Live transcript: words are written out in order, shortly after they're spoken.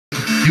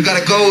you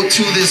gotta go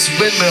to this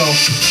windmill,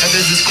 and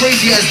there's this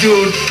crazy ass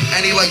dude,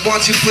 and he like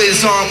wants you to play the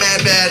song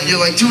mad bad, and you're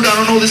like, dude, I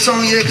don't know this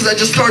song yet because I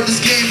just started this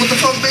game, what the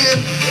fuck,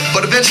 man?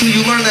 But eventually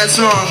you learn that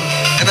song,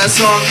 and that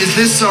song is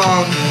this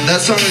song.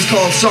 That song is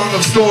called Song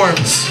of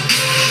Storms.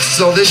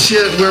 So this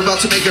shit, we're about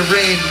to make it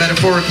rain,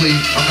 metaphorically.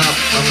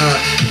 I'm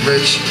not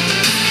rich.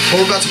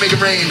 But we're about to make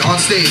it rain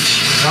on stage,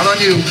 not on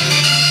you,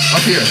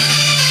 up here.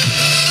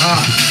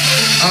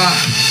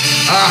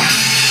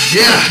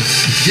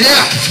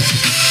 Yeah.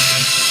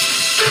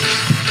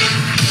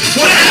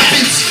 What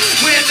happens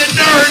when the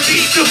nerd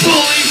meets the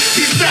bully?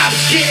 He stops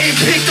getting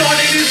picked on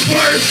and his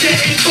words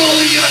getting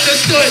fully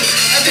understood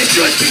as they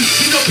should be.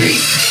 He's a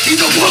beast,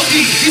 he's a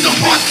Wookiee, he's a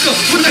monster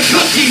with a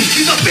cookie.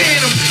 He's a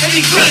phantom and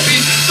he could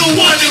be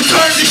the one who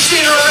turned the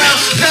shit around,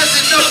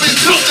 passing up and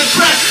took the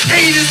crap.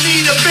 Haters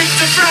need to fix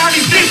the ground,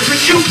 he thinks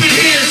but you can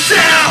hear the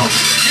sound.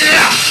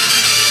 Yeah.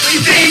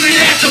 He's aiming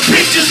at the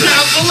pictures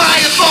now.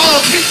 Goliath all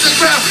up hits the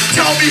ground.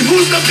 Tell me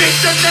who's the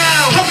victim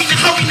now? Hurry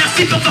now,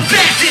 sleep on the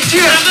fastest.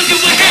 Yeah, look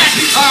at what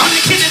happened. When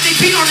the kid that they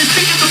beat on his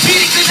fingers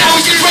repeating, then now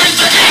he's getting ready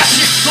for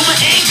action. No more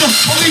anger,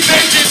 only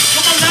vengeance.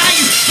 No more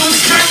lying, no more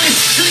strengthless.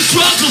 Till he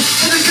struggles,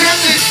 till he's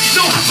endless.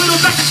 No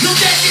hospital back to kill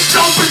that.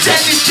 Don't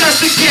pretend it's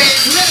just a game.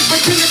 Let us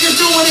pretend that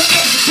there's no one to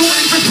end. Doing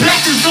his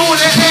perspective, no one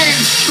to end.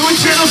 So he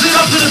channels it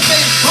up to the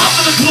fame. Up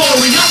to the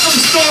glory, up to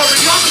the story,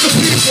 up to the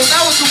people.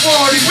 Now it's the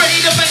war. He's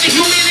ready to fight the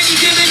humanity.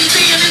 Give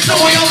anything and it's no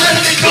way I'll let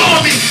him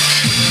ignore me.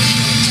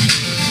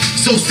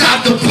 So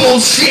stop the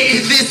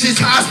bullshit. This is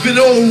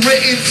hospital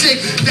written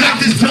sick.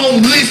 Doctors don't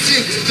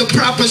listen. The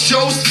proper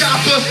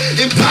showstopper,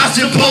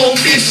 impossible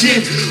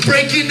mission.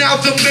 Breaking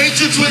out the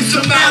matrix with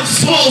some mouth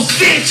swole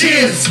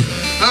stitches.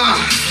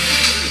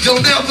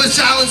 You'll never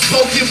silence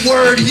spoken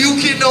word. You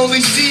can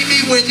only see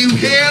me when you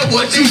hear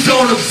what you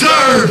don't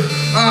observe.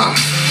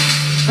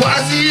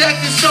 Why's he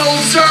acting so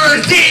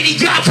absurd? Then he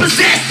got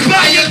possessed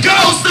by a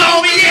ghost,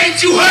 homie,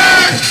 ain't you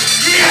heard?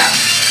 Yeah,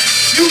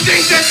 you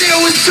think that there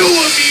was two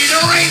of me?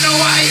 There ain't no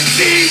I and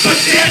Z, but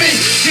damn it,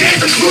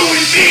 there's a crew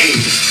in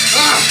me.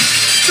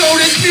 So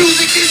this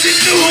music isn't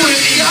new to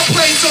me. I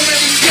played so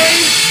many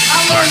games, I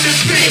learned to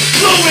spit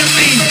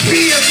fluently. From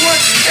PS1,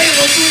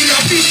 Halo 3,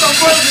 I beat my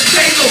brothers,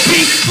 Halo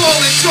B,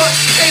 falling short,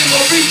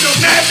 Halo reach the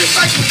magic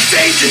like what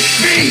stages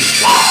me.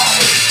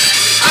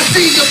 I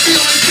see you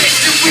feeling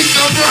patient weak,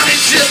 I'm running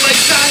shit like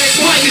Sonic.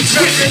 Why you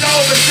tripping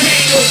over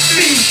Tangle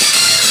feet?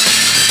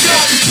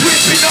 Y'all be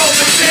tripping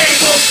over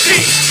Tangle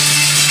feet.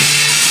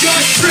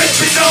 Y'all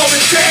tripping over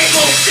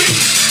Tangle feet.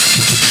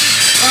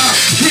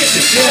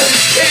 Tripping over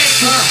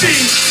Tangle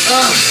feet.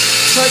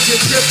 Like you're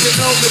tripping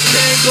over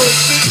Tangle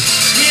feet.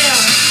 Yeah,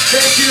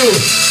 thank you.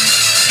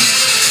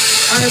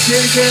 I am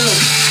Danny Caleb.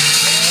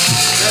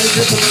 That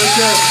is it for my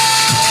show.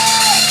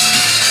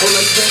 I would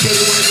like to thank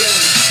everyone again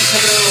for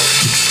coming out.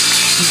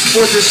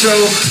 Support this show,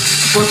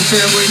 support the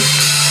family.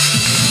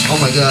 Oh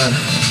my god,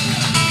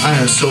 I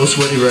am so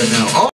sweaty right now.